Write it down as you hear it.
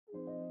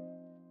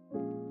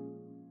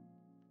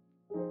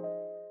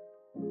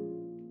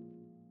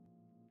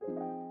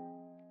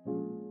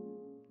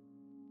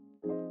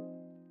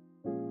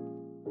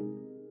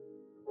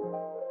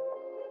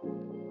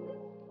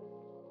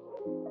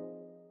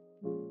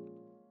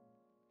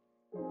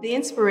The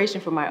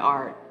inspiration for my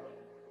art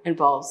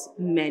involves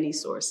many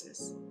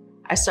sources.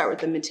 I start with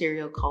the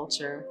material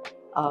culture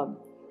of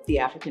the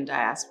African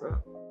diaspora,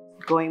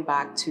 going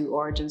back to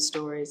origin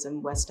stories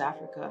in West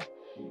Africa,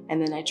 and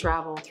then I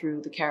travel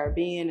through the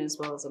Caribbean as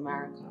well as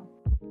America.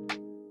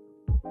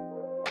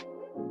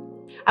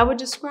 I would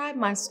describe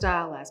my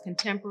style as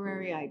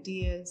contemporary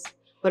ideas,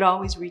 but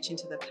always reaching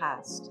to the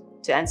past,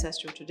 to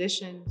ancestral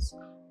traditions,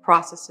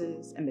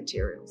 processes, and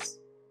materials.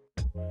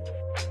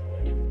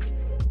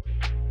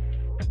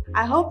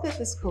 I hope that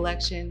this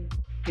collection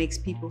makes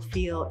people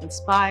feel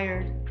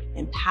inspired,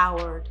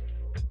 empowered,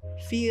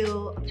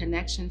 feel a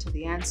connection to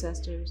the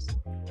ancestors,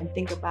 and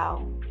think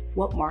about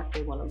what mark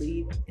they want to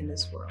leave in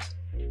this world.